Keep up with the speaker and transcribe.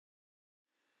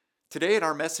Today, in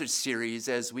our message series,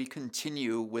 as we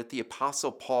continue with the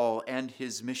Apostle Paul and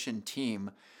his mission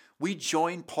team, we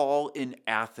join Paul in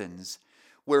Athens,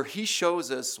 where he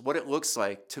shows us what it looks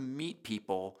like to meet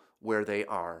people where they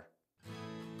are.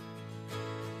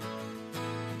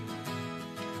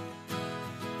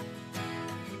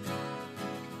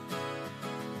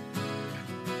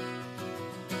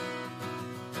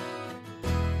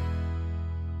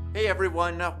 Hey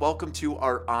everyone, welcome to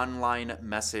our online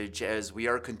message as we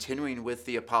are continuing with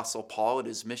the Apostle Paul and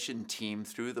his mission team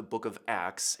through the book of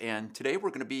Acts. And today we're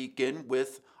going to begin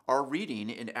with our reading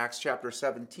in Acts chapter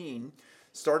 17,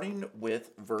 starting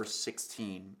with verse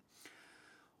 16.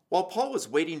 While Paul was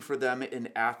waiting for them in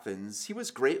Athens, he was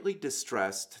greatly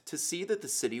distressed to see that the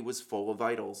city was full of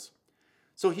idols.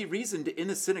 So he reasoned in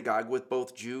the synagogue with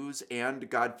both Jews and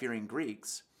God-fearing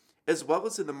Greeks, as well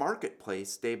as in the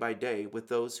marketplace day by day with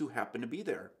those who happened to be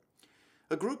there.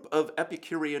 A group of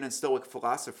Epicurean and Stoic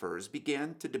philosophers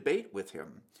began to debate with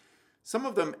him. Some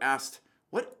of them asked,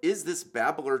 "What is this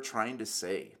babbler trying to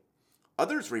say?"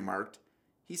 Others remarked,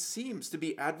 "He seems to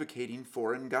be advocating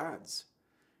foreign gods."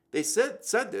 They said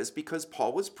this because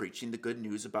Paul was preaching the good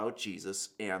news about Jesus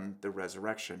and the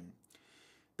resurrection.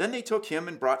 Then they took him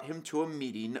and brought him to a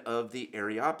meeting of the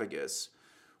Areopagus,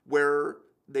 where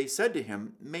they said to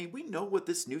him, "May we know what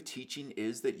this new teaching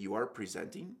is that you are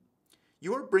presenting?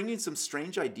 You are bringing some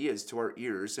strange ideas to our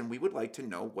ears, and we would like to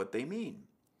know what they mean."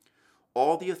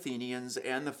 All the Athenians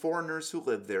and the foreigners who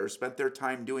lived there spent their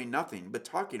time doing nothing but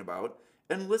talking about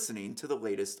and listening to the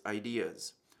latest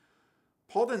ideas.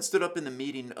 Paul then stood up in the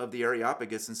meeting of the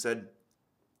Areopagus and said,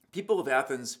 "People of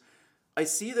Athens, I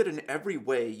see that in every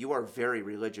way you are very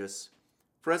religious.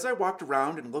 For as I walked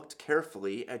around and looked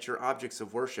carefully at your objects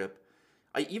of worship,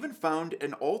 I even found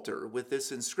an altar with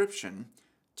this inscription,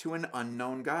 'To an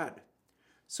unknown God.'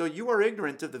 So you are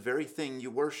ignorant of the very thing you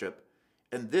worship,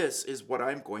 and this is what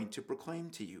I am going to proclaim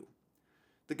to you.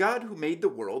 The God who made the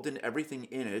world and everything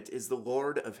in it is the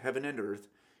Lord of heaven and earth,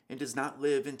 and does not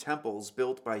live in temples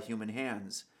built by human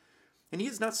hands. And he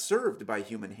is not served by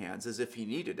human hands as if he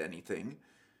needed anything.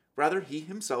 Rather, he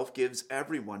himself gives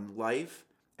everyone life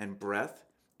and breath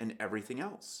and everything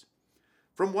else.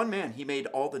 From one man he made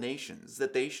all the nations,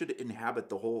 that they should inhabit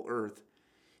the whole earth,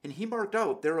 and he marked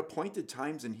out their appointed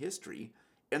times in history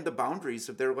and the boundaries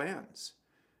of their lands.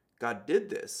 God did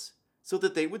this so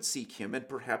that they would seek him and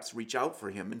perhaps reach out for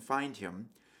him and find him,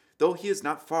 though he is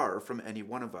not far from any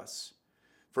one of us.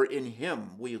 For in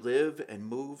him we live and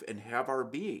move and have our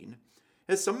being.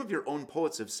 As some of your own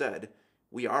poets have said,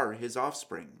 we are his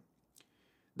offspring.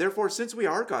 Therefore, since we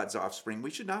are God's offspring, we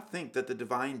should not think that the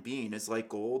divine being is like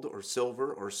gold or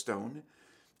silver or stone,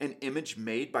 an image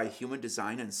made by human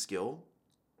design and skill.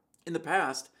 In the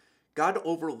past, God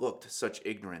overlooked such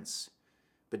ignorance,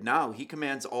 but now he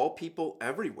commands all people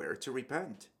everywhere to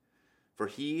repent. For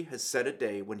he has set a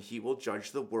day when he will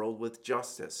judge the world with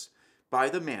justice by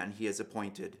the man he has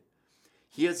appointed.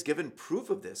 He has given proof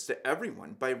of this to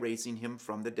everyone by raising him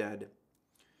from the dead."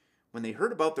 When they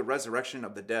heard about the resurrection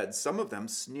of the dead, some of them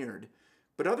sneered,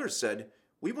 but others said,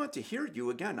 "We want to hear you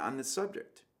again on this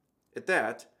subject." At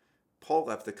that, Paul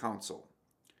left the council.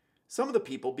 Some of the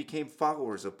people became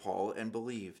followers of Paul and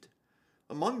believed.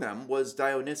 Among them was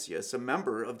Dionysius, a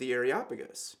member of the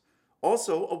Areopagus,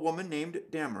 also a woman named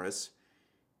Damaris,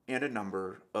 and a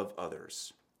number of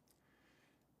others.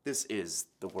 This is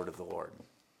the word of the Lord.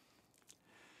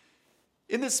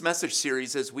 In this message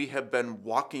series, as we have been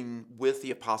walking with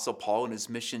the Apostle Paul and his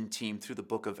mission team through the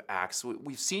book of Acts,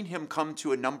 we've seen him come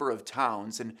to a number of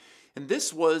towns, and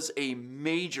this was a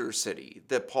major city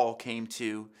that Paul came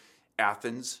to,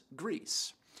 Athens,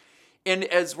 Greece. And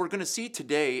as we're going to see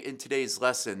today in today's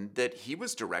lesson, that he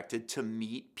was directed to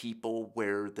meet people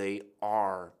where they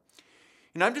are.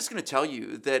 And I'm just going to tell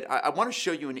you that I want to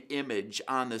show you an image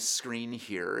on the screen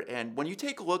here. And when you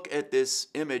take a look at this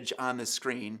image on the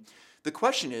screen, the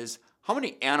question is, how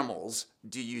many animals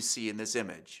do you see in this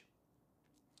image?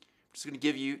 I'm just going to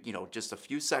give you, just a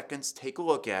few seconds. Take a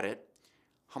look at it.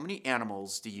 How many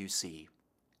animals do you see?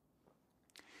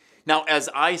 Now, as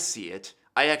I see it,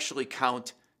 I actually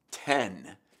count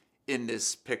 10 in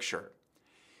this picture.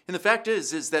 And the fact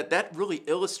is that really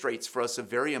illustrates for us a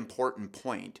very important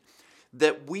point,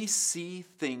 that we see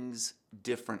things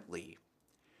differently.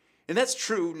 And that's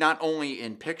true not only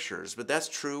in pictures, but that's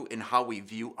true in how we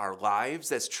view our lives.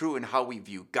 That's true in how we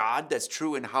view God. That's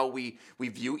true in how we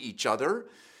view each other.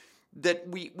 That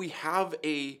we have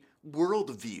a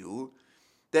worldview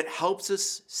that helps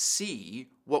us see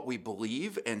what we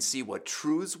believe and see what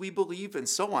truths we believe and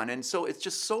so on. And so it's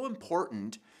just so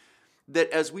important that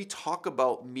as we talk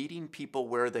about meeting people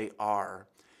where they are,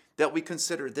 that we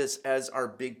consider this as our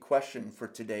big question for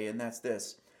today, and that's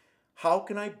this: how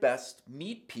can I best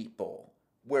meet people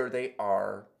where they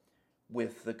are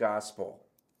with the gospel?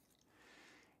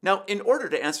 Now, in order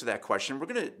to answer that question, we're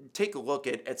going to take a look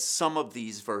at some of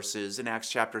these verses in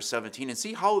Acts chapter 17 and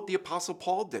see how the Apostle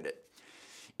Paul did it.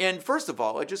 And first of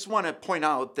all, I just want to point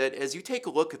out that as you take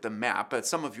a look at the map,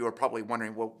 some of you are probably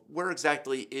wondering, well, where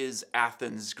exactly is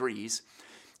Athens, Greece?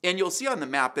 And you'll see on the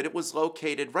map that it was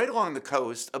located right along the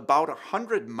coast, about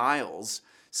 100 miles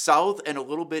south and a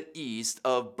little bit east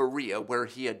of Berea, where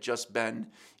he had just been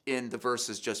in the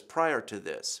verses just prior to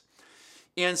this.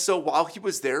 And so while he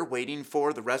was there waiting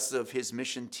for the rest of his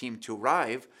mission team to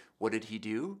arrive, what did he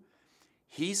do?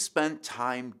 He spent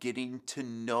time getting to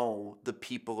know the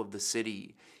people of the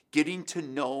city, getting to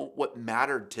know what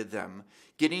mattered to them,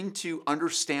 getting to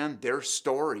understand their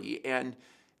story, and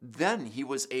then he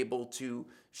was able to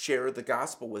share the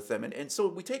gospel with them. And so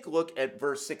we take a look at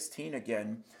verse 16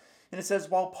 again, and it says,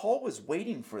 while Paul was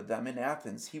waiting for them in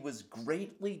Athens, he was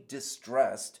greatly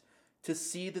distressed to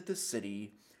see that the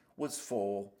city was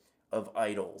full of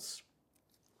idols.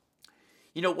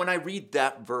 You know, when I read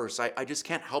that verse, I just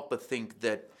can't help but think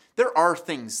that there are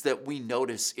things that we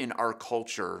notice in our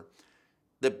culture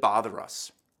that bother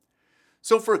us.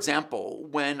 So, for example,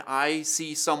 when I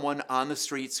see someone on the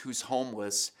streets who's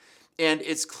homeless, and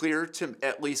it's clear to,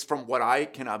 at least from what I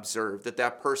can observe, that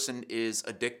that person is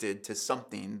addicted to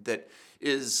something that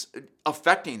is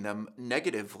affecting them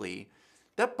negatively,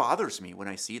 that bothers me when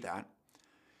I see that.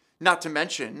 Not to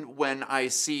mention when I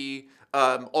see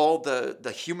all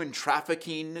the human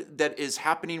trafficking that is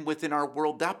happening within our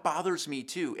world, that bothers me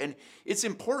too. And it's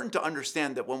important to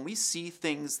understand that when we see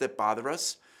things that bother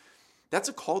us, that's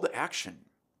a call to action.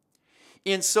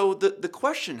 And so the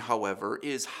question, however,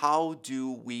 is how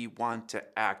do we want to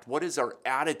act? What is our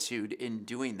attitude in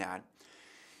doing that?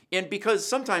 And because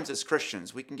sometimes as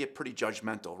Christians, we can get pretty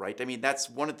judgmental, right? I mean, that's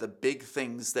one of the big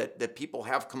things that people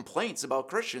have complaints about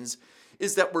Christians,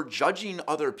 is that we're judging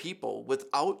other people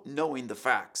without knowing the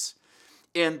facts,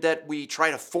 and that we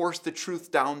try to force the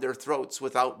truth down their throats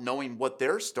without knowing what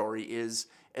their story is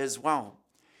as well.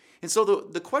 And so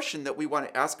the question that we want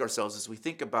to ask ourselves as we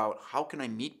think about how can I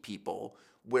meet people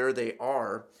where they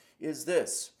are is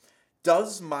this: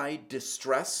 does my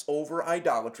distress over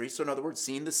idolatry, so in other words,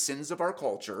 seeing the sins of our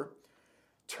culture,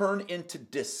 turn into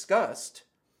disgust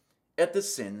at the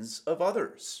sins of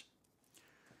others?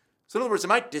 So in other words,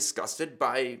 am I disgusted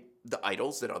by the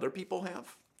idols that other people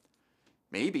have?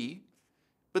 Maybe.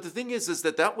 But the thing is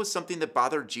that was something that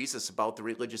bothered Jesus about the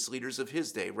religious leaders of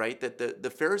his day, right? That the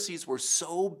Pharisees were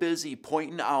so busy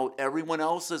pointing out everyone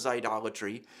else's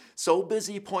idolatry, so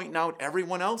busy pointing out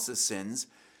everyone else's sins,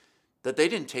 that they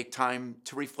didn't take time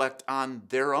to reflect on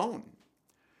their own.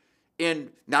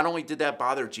 And not only did that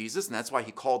bother Jesus, and that's why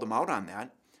he called them out on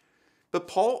that, but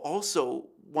Paul also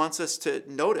wants us to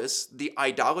notice the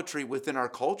idolatry within our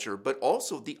culture, but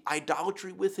also the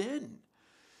idolatry within.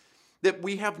 That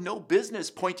we have no business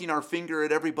pointing our finger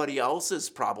at everybody else's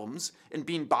problems and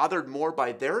being bothered more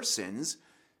by their sins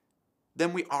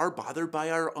than we are bothered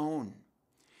by our own.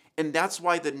 And that's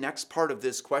why the next part of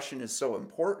this question is so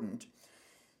important.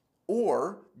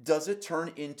 Or does it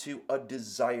turn into a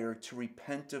desire to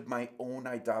repent of my own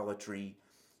idolatry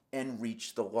and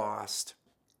reach the lost?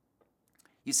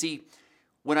 You see,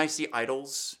 when I see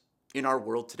idols in our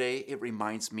world today, it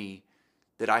reminds me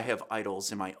that I have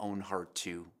idols in my own heart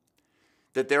too.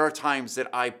 That there are times that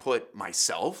I put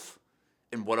myself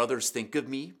and what others think of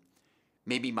me,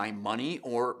 maybe my money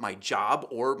or my job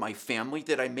or my family,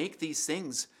 that I make these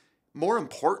things more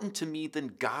important to me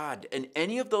than God. And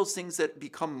any of those things that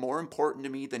become more important to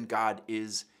me than God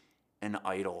is an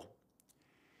idol.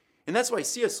 And that's why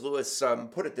C.S. Lewis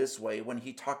put it this way when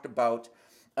he talked about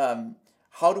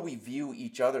how do we view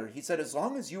each other. He said, as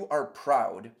long as you are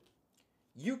proud,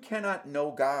 you cannot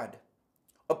know God.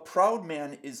 A proud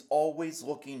man is always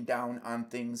looking down on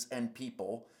things and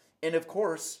people. And of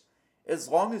course, as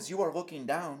long as you are looking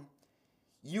down,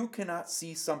 you cannot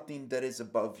see something that is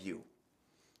above you.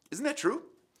 Isn't that true?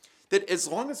 That as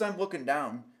long as I'm looking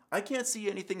down, I can't see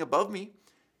anything above me.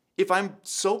 If I'm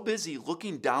so busy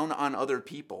looking down on other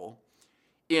people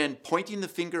and pointing the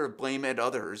finger of blame at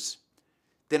others,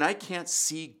 then I can't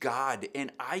see God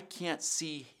and I can't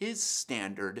see his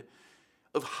standard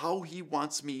of how he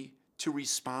wants me to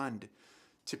respond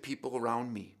to people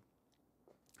around me.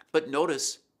 But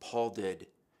notice Paul did.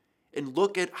 And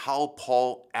look at how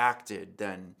Paul acted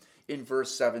then in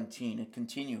verse 17. It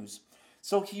continues.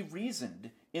 So he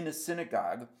reasoned in the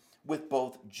synagogue with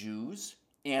both Jews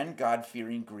and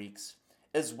God-fearing Greeks,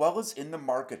 as well as in the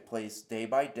marketplace day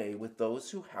by day with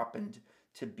those who happened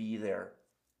to be there.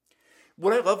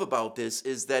 What I love about this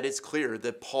is that it's clear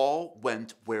that Paul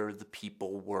went where the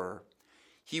people were.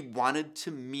 He wanted to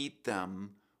meet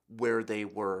them where they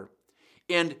were.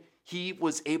 And he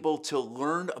was able to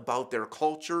learn about their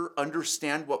culture,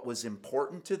 understand what was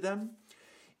important to them.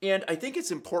 And I think it's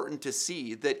important to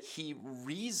see that he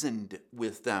reasoned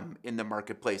with them in the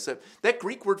marketplace. That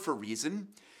Greek word for reason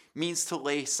means to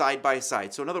lay side by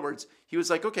side. So in other words, he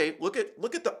was like, okay, look at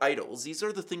the idols. These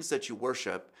are the things that you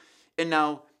worship. And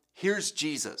now here's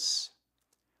Jesus.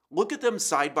 Look at them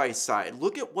side by side.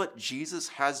 Look at what Jesus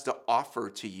has to offer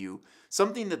to you,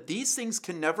 something that these things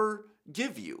can never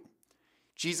give you.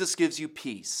 Jesus gives you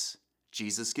peace.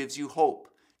 Jesus gives you hope.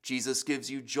 Jesus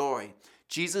gives you joy.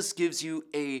 Jesus gives you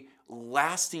a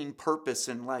lasting purpose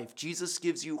in life. Jesus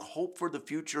gives you hope for the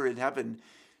future in heaven.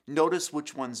 Notice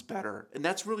which one's better. And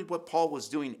that's really what Paul was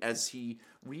doing as he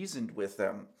reasoned with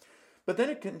them. But then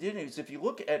it continues. If you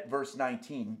look at verse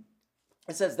 19,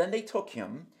 it says, "Then they took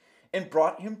him and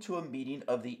brought him to a meeting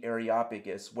of the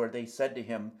Areopagus, where they said to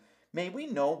him, 'May we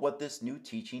know what this new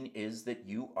teaching is that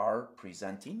you are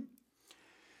presenting?'"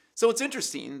 So it's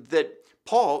interesting that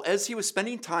Paul, as he was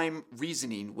spending time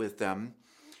reasoning with them,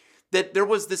 that there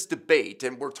was this debate,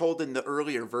 and we're told in the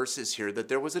earlier verses here that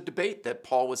there was a debate that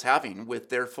Paul was having with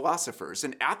their philosophers.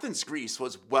 And Athens, Greece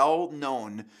was well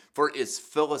known for its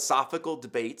philosophical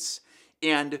debates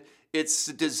and its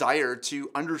desire to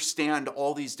understand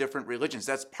all these different religions.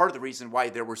 That's part of the reason why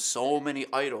there were so many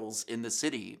idols in the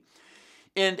city.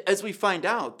 And as we find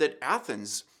out that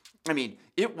Athens,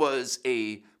 it was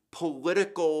a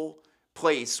political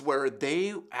place where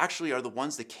they actually are the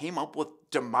ones that came up with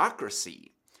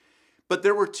democracy. But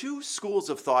there were two schools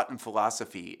of thought and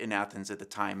philosophy in Athens at the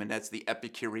time, and that's the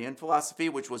Epicurean philosophy,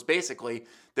 which was basically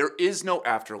there is no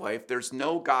afterlife, there's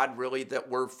no God really that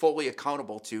we're fully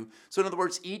accountable to. So in other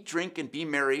words, eat, drink, and be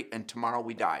merry, and tomorrow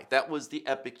we die. That was the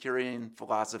Epicurean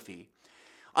philosophy.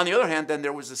 On the other hand, then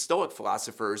there was the Stoic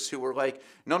philosophers who were like,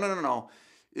 no.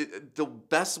 The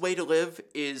best way to live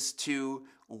is to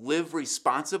live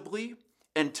responsibly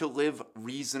and to live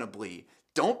reasonably.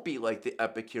 Don't be like the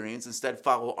Epicureans, instead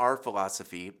follow our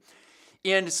philosophy.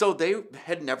 And so they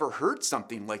had never heard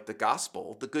something like the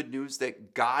gospel, the good news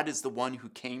that God is the one who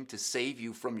came to save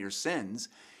you from your sins.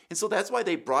 And so that's why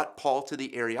they brought Paul to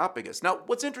the Areopagus. Now,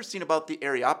 what's interesting about the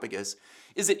Areopagus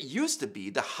is it used to be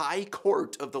the high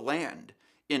court of the land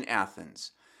in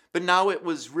Athens. But now it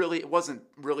wasn't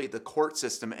really the court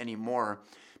system anymore.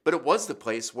 But it was the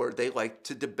place where they liked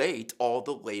to debate all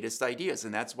the latest ideas.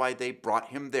 And that's why they brought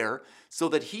him there, so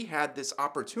that he had this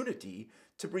opportunity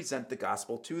to present the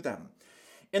gospel to them.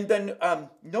 And then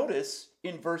notice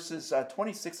in verses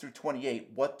 26 through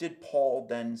 28, what did Paul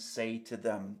then say to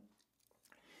them?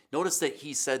 Notice that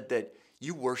he said that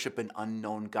you worship an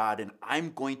unknown God, and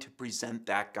I'm going to present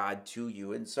that God to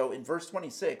you. And so in verse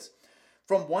 26,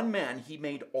 "From one man he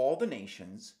made all the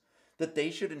nations, that they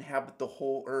should inhabit the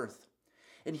whole earth.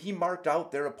 And he marked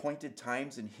out their appointed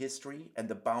times in history and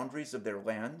the boundaries of their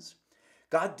lands.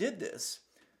 God did this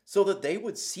so that they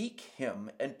would seek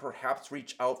him and perhaps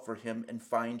reach out for him and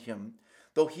find him,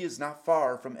 though he is not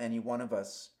far from any one of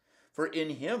us. For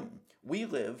in him we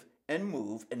live and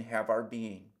move and have our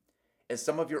being. As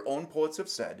some of your own poets have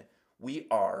said, we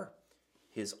are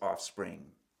his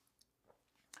offspring."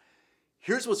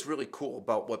 Here's what's really cool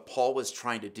about what Paul was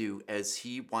trying to do as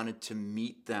he wanted to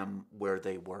meet them where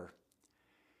they were.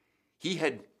 He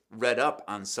had read up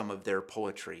on some of their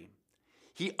poetry.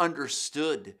 He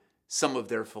understood some of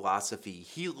their philosophy.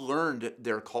 He learned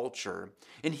their culture.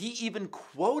 And he even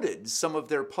quoted some of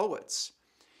their poets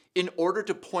in order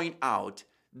to point out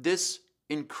this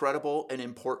incredible and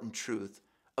important truth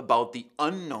about the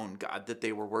unknown God that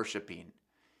they were worshiping.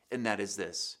 And that is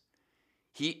this: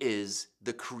 he is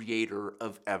the creator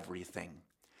of everything.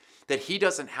 That he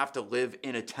doesn't have to live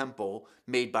in a temple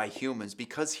made by humans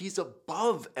because he's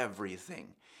above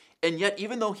everything. And yet,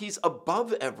 even though he's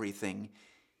above everything,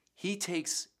 he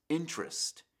takes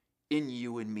interest in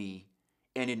you and me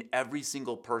and in every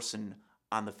single person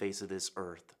on the face of this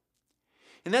earth.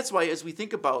 And that's why, as we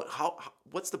think about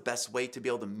what's the best way to be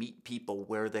able to meet people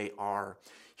where they are,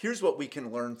 here's what we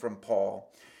can learn from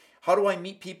Paul. How do I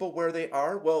meet people where they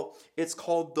are? Well, it's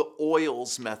called the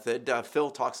OILS method. Phil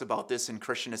talks about this in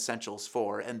Christian Essentials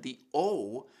 4. And the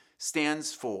O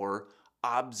stands for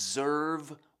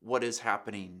observe what is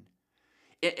happening.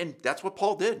 And that's what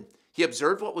Paul did. He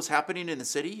observed what was happening in the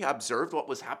city. He observed what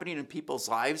was happening in people's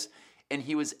lives. And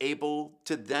he was able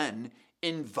to then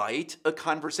invite a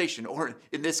conversation. Or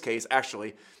in this case,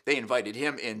 actually, they invited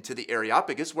him into the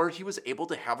Areopagus, where he was able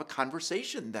to have a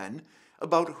conversation then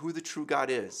about who the true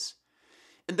God is.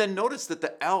 And then notice that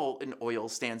the L in oil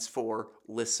stands for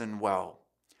listen well.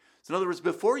 So in other words,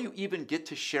 before you even get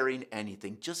to sharing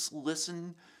anything, just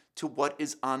listen to what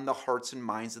is on the hearts and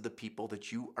minds of the people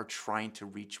that you are trying to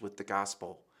reach with the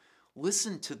gospel.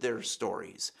 Listen to their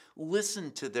stories,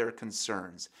 listen to their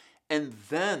concerns. And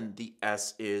then the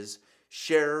S is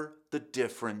share the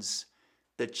difference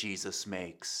that Jesus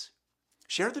makes.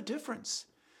 Share the difference.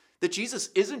 That Jesus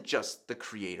isn't just the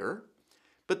creator,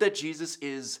 but that Jesus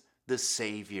is the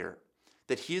Savior.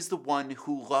 That he is the one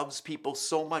who loves people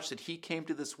so much that he came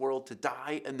to this world to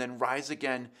die and then rise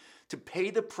again to pay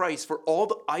the price for all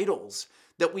the idols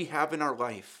that we have in our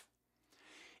life.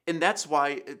 And that's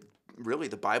why, really,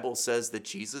 the Bible says that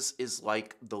Jesus is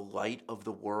like the light of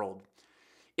the world.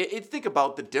 Think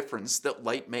about the difference that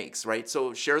light makes, right?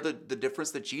 So share the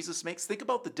difference that Jesus makes. Think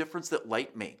about the difference that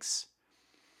light makes.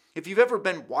 If you've ever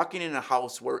been walking in a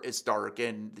house where it's dark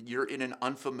and you're in an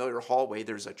unfamiliar hallway,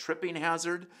 there's a tripping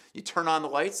hazard, you turn on the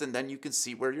lights and then you can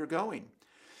see where you're going.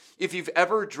 If you've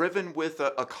ever driven with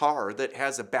a car that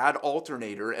has a bad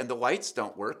alternator and the lights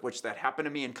don't work, which that happened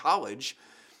to me in college,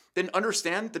 then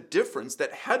understand the difference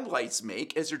that headlights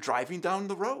make as you're driving down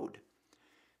the road.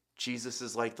 Jesus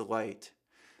is like the light.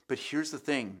 But here's the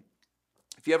thing.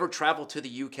 If you ever travel to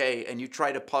the UK and you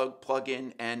try to plug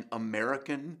in an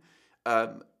American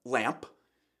lamp,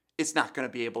 it's not going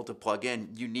to be able to plug in.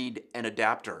 You need an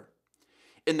adapter.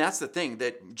 And that's the thing,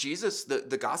 that Jesus,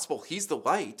 the gospel, he's the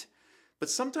light. But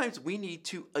sometimes we need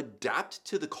to adapt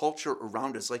to the culture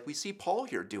around us, like we see Paul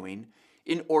here doing,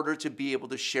 in order to be able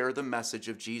to share the message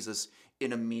of Jesus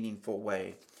in a meaningful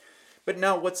way. But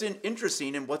now what's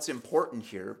interesting and what's important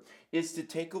here is to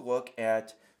take a look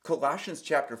at Colossians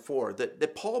chapter 4,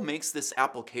 that Paul makes this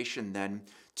application then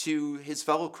to his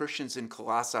fellow Christians in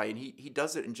Colossae, and he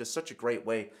does it in just such a great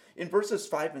way. In verses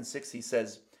 5 and 6, he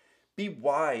says, "Be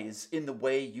wise in the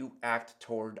way you act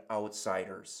toward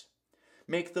outsiders.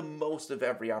 Make the most of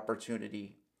every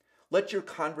opportunity. Let your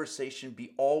conversation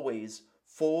be always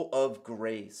full of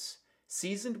grace,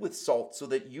 seasoned with salt, so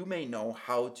that you may know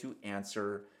how to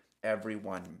answer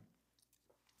everyone."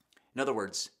 In other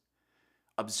words,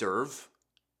 observe,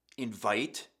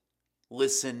 invite,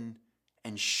 listen,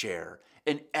 and share.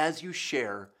 And as you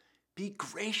share, be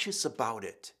gracious about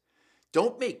it.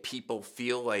 Don't make people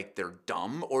feel like they're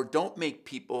dumb, or don't make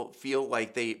people feel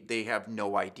like they have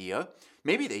no idea.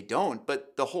 Maybe they don't,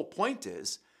 but the whole point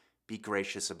is be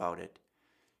gracious about it.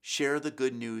 Share the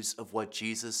good news of what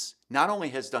Jesus not only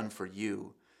has done for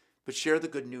you, but share the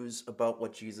good news about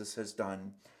what Jesus has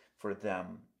done for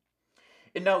them.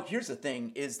 And now here's the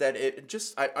thing, is that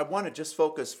I want to just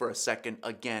focus for a second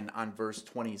again on verse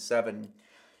 27.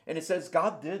 And it says,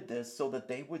 God did this so that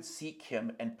they would seek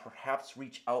him and perhaps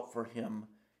reach out for him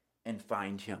and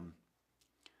find him.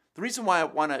 The reason why I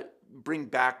want to bring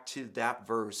back to that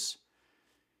verse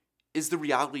is the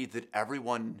reality that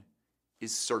everyone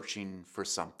is searching for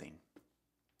something.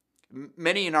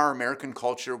 Many in our American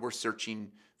culture were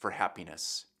searching for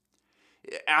happiness.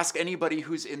 Ask anybody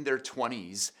who's in their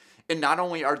 20s, and not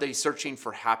only are they searching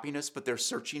for happiness, but they're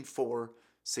searching for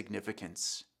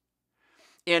significance.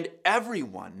 And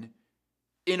everyone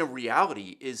in a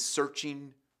reality is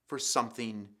searching for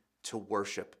something to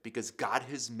worship, because God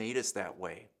has made us that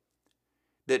way.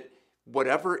 That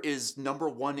whatever is number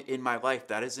one in my life,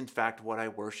 that is in fact what I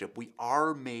worship. We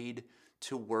are made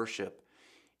to worship.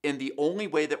 And the only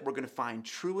way that we're going to find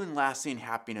true and lasting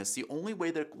happiness, the only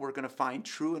way that we're going to find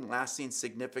true and lasting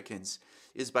significance,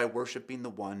 is by worshiping the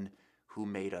one who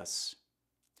made us.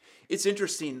 It's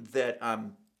interesting that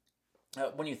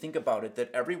when you think about it,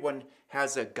 that everyone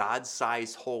has a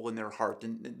God-sized hole in their heart.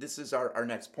 And this is our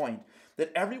next point,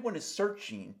 that everyone is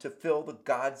searching to fill the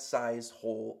God-sized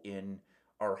hole in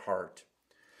our heart.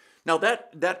 Now,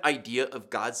 that idea of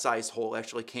God-sized hole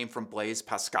actually came from Blaise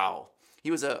Pascal. He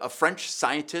was a French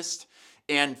scientist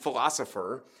and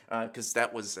philosopher, because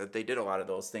they did a lot of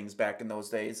those things back in those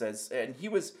days. And he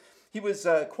was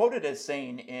quoted as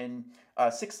saying in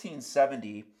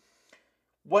 1670,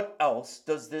 "What else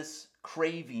does this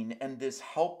craving and this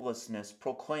helplessness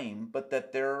proclaim but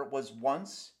that there was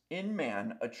once in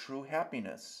man a true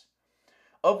happiness,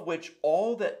 of which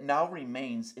all that now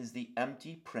remains is the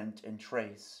empty print and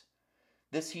trace?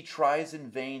 This he tries in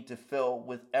vain to fill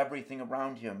with everything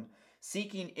around him,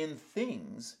 seeking in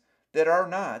things that are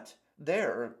not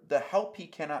there the help he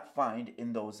cannot find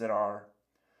in those that are,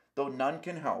 though none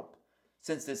can help,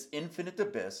 since this infinite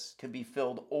abyss can be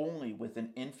filled only with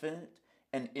an infinite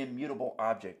and immutable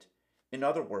object, in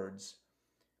other words,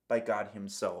 by God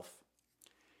himself."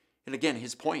 And again,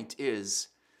 his point is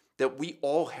that we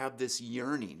all have this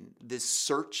yearning, this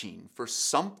searching for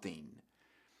something.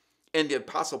 And the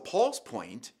Apostle Paul's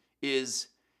point is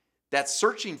that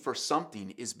searching for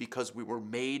something is because we were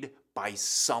made by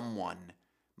someone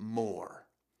more.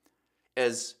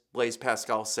 As Blaise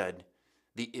Pascal said,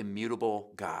 the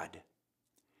immutable God.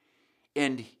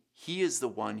 And he is the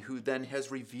one who then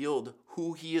has revealed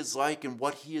who he is like and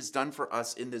what he has done for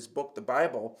us in this book, the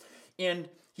Bible. And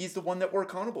he's the one that we're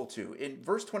accountable to. In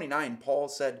verse 29, Paul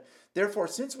said, "Therefore,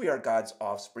 since we are God's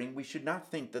offspring, we should not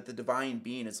think that the divine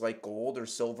being is like gold or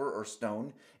silver or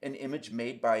stone, an image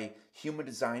made by human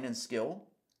design and skill.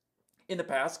 In the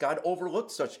past, God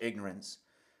overlooked such ignorance,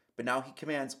 but now he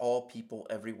commands all people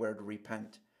everywhere to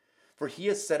repent. For he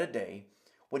has set a day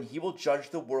when he will judge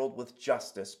the world with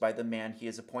justice by the man he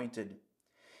has appointed.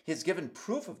 He has given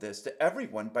proof of this to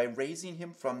everyone by raising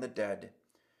him from the dead."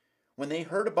 When they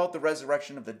heard about the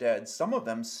resurrection of the dead, some of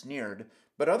them sneered,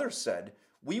 but others said,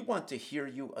 "We want to hear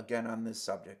you again on this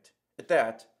subject." At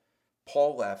that,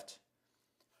 Paul left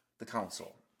the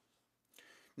council.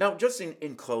 Now, just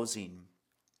in closing,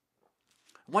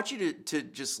 I want you to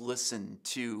just listen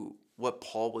to what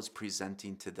Paul was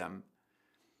presenting to them,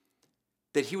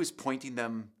 that he was pointing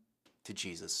them to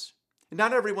Jesus. And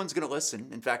not everyone's going to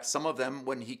listen. In fact, some of them,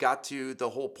 when he got to the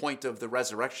whole point of the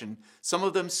resurrection, some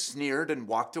of them sneered and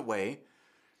walked away.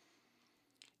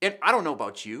 And I don't know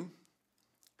about you,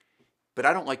 but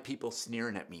I don't like people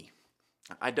sneering at me.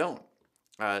 I don't.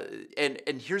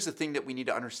 And here's the thing that we need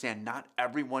to understand. Not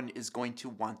everyone is going to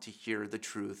want to hear the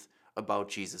truth about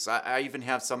Jesus. I even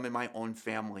have some in my own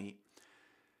family.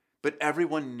 But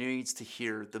everyone needs to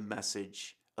hear the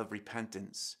message of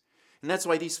repentance. And that's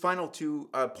why these final two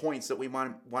points that we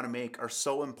want to make are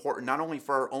so important, not only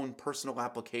for our own personal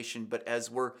application, but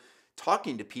as we're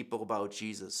talking to people about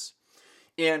Jesus.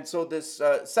 And so this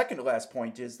second to last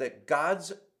point is that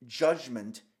God's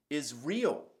judgment is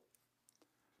real.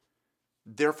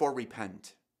 Therefore,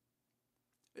 repent.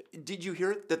 Did you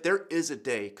hear it? That there is a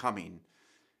day coming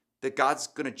that God's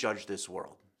going to judge this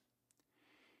world.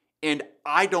 And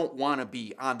I don't want to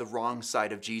be on the wrong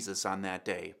side of Jesus on that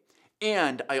day.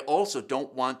 And I also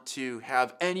don't want to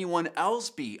have anyone else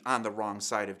be on the wrong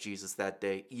side of Jesus that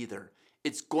day either.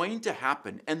 It's going to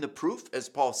happen. And the proof, as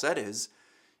Paul said, is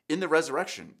in the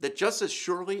resurrection, that just as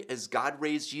surely as God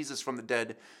raised Jesus from the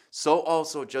dead, so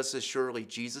also just as surely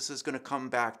Jesus is going to come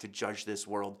back to judge this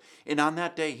world. And on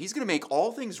that day, he's going to make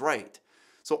all things right.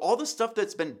 So all the stuff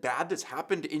that's been bad that's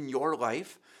happened in your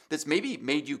life, that's maybe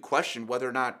made you question whether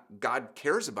or not God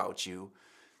cares about you,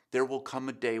 there will come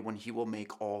a day when he will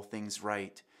make all things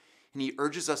right. And he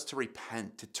urges us to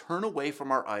repent, to turn away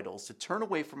from our idols, to turn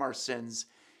away from our sins,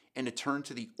 and to turn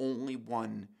to the only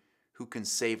one who can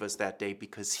save us that day,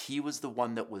 because he was the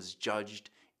one that was judged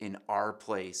in our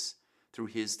place through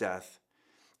his death.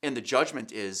 And the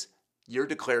judgment is, you're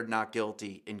declared not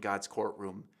guilty in God's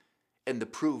courtroom. And the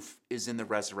proof is in the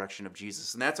resurrection of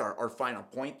Jesus. And that's our final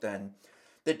point then,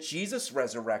 that Jesus'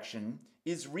 resurrection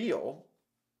is real,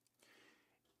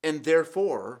 and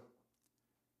therefore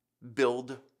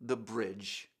build the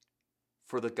bridge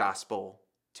for the gospel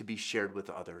to be shared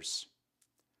with others.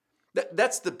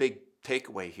 That's the big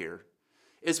takeaway here.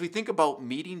 As we think about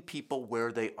meeting people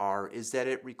where they are, is that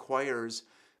it requires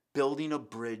building a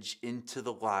bridge into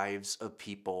the lives of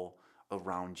people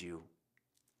around you.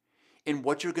 And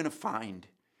what you're going to find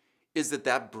is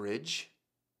that bridge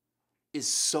is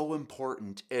so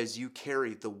important as you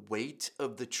carry the weight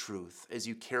of the truth, as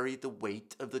you carry the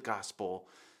weight of the gospel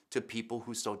to people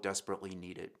who so desperately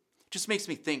need it. It just makes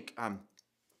me think,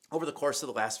 over the course of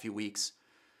the last few weeks,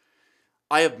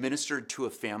 I have ministered to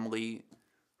a family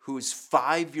whose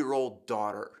 5-year-old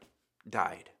daughter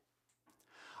died.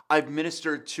 I've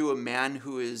ministered to a man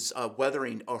who is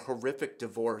weathering a horrific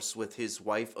divorce with his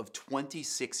wife of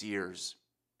 26 years.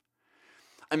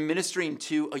 I'm ministering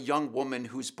to a young woman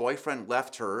whose boyfriend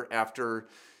left her after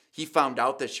he found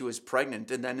out that she was pregnant,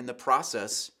 and then in the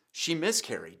process, she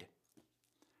miscarried.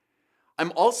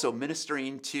 I'm also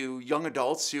ministering to young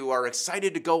adults who are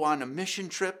excited to go on a mission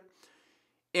trip.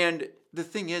 And the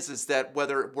thing is that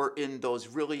whether we're in those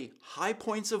really high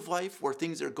points of life where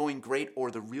things are going great,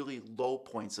 or the really low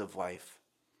points of life,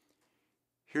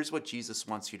 here's what Jesus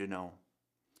wants you to know.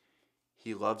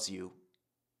 He loves you.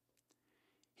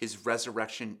 His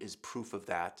resurrection is proof of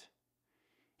that.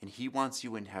 And he wants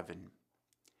you in heaven.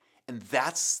 And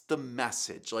that's the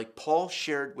message, like Paul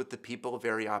shared with the people of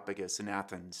Areopagus in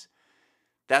Athens.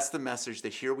 That's the message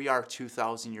that here we are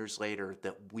 2,000 years later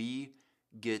that we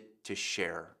get to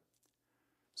share.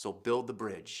 So build the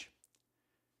bridge,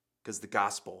 because the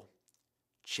gospel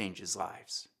changes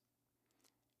lives.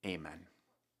 Amen.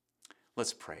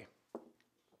 Let's pray.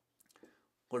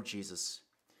 Lord Jesus,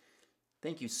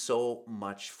 Thank you so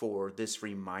much for this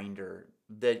reminder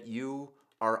that you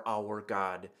are our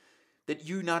God, that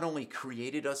you not only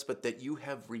created us, but that you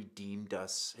have redeemed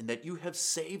us, and that you have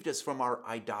saved us from our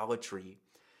idolatry.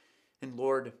 And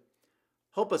Lord,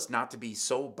 help us not to be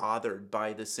so bothered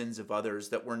by the sins of others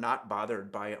that we're not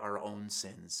bothered by our own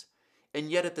sins. And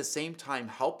yet at the same time,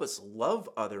 help us love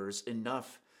others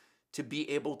enough to be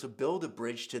able to build a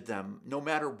bridge to them, no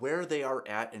matter where they are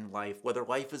at in life, whether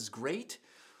life is great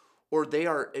or they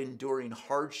are enduring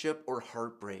hardship or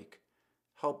heartbreak.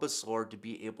 Help us, Lord, to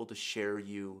be able to share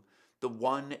you, the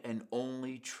one and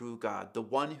only true God, the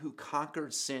one who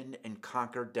conquered sin and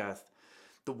conquered death,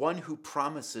 the one who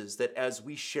promises that as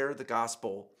we share the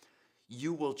gospel,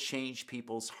 you will change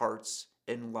people's hearts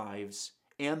and lives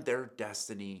and their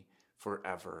destiny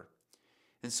forever.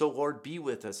 And so, Lord, be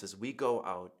with us as we go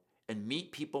out and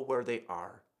meet people where they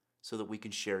are so that we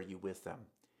can share you with them.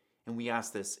 And we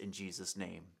ask this in Jesus'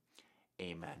 name.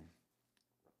 Amen.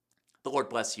 The Lord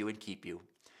bless you and keep you.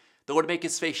 The Lord make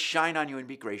his face shine on you and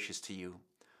be gracious to you.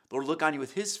 The Lord look on you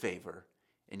with his favor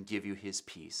and give you his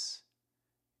peace.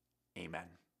 Amen.